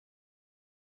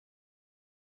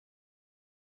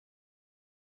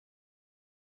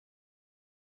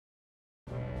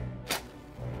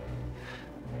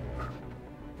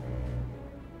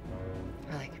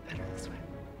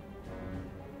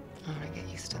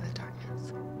taste of the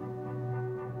darkness.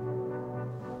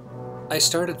 I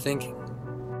started thinking,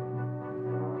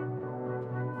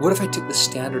 what if I took the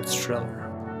standard thriller,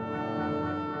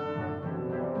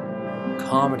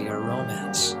 comedy or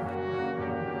romance,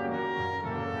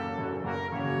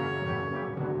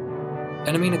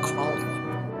 and I mean a quality one.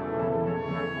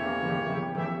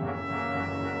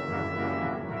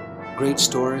 Great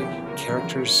story,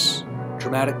 characters,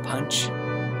 dramatic punch.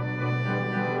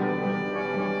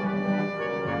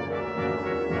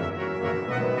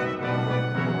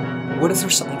 What if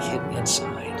there's something hidden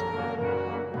inside?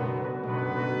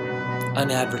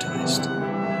 Unadvertised.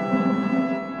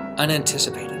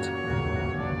 Unanticipated.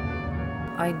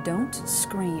 I don't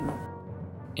scream.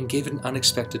 And gave it an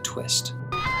unexpected twist.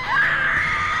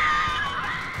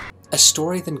 A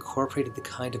story that incorporated the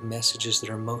kind of messages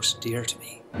that are most dear to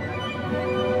me.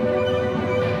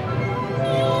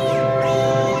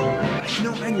 You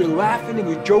know, man, you're laughing and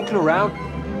you're joking around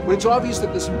when it's obvious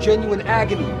that there's some genuine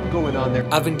agony going on there.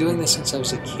 I've been doing this since I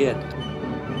was a kid,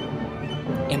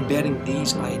 embedding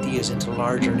these ideas into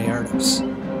larger narratives,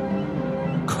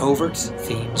 covert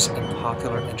themes, and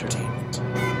popular entertainment.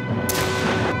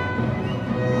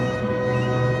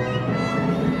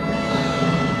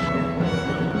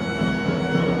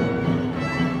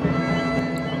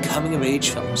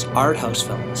 Coming-of-age films, art house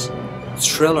films,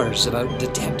 thrillers about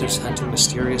detectives hunting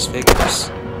mysterious figures.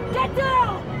 Get down!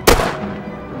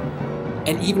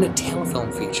 And even a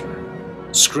telefilm feature,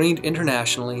 screened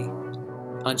internationally,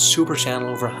 on Super Channel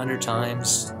over 100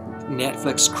 times,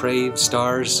 Netflix, Crave,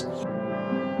 Stars.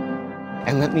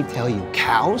 And let me tell you,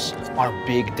 cows are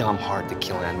big, dumb,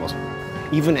 hard-to-kill animals.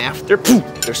 Even after poof,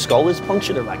 their skull is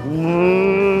punctured, they're like,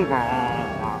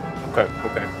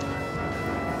 Okay.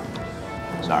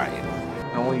 Sorry.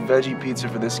 Only veggie pizza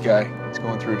for this guy. He's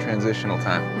going through a transitional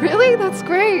time. Really? That's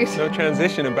great. No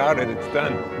transition about it, it's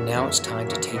done. Now it's time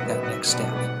to take that next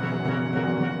step.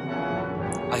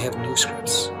 I have new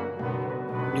scripts,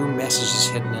 new messages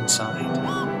hidden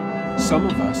inside. Some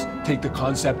of us take the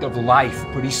concept of life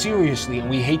pretty seriously and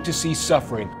we hate to see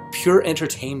suffering. Pure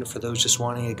entertainment for those just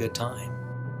wanting a good time.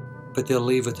 But they'll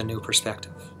leave with a new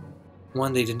perspective.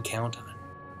 One they didn't count on,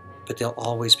 but they'll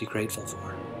always be grateful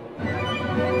for.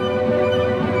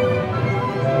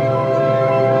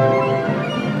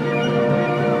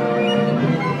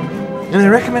 And I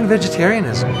recommend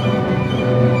vegetarianism.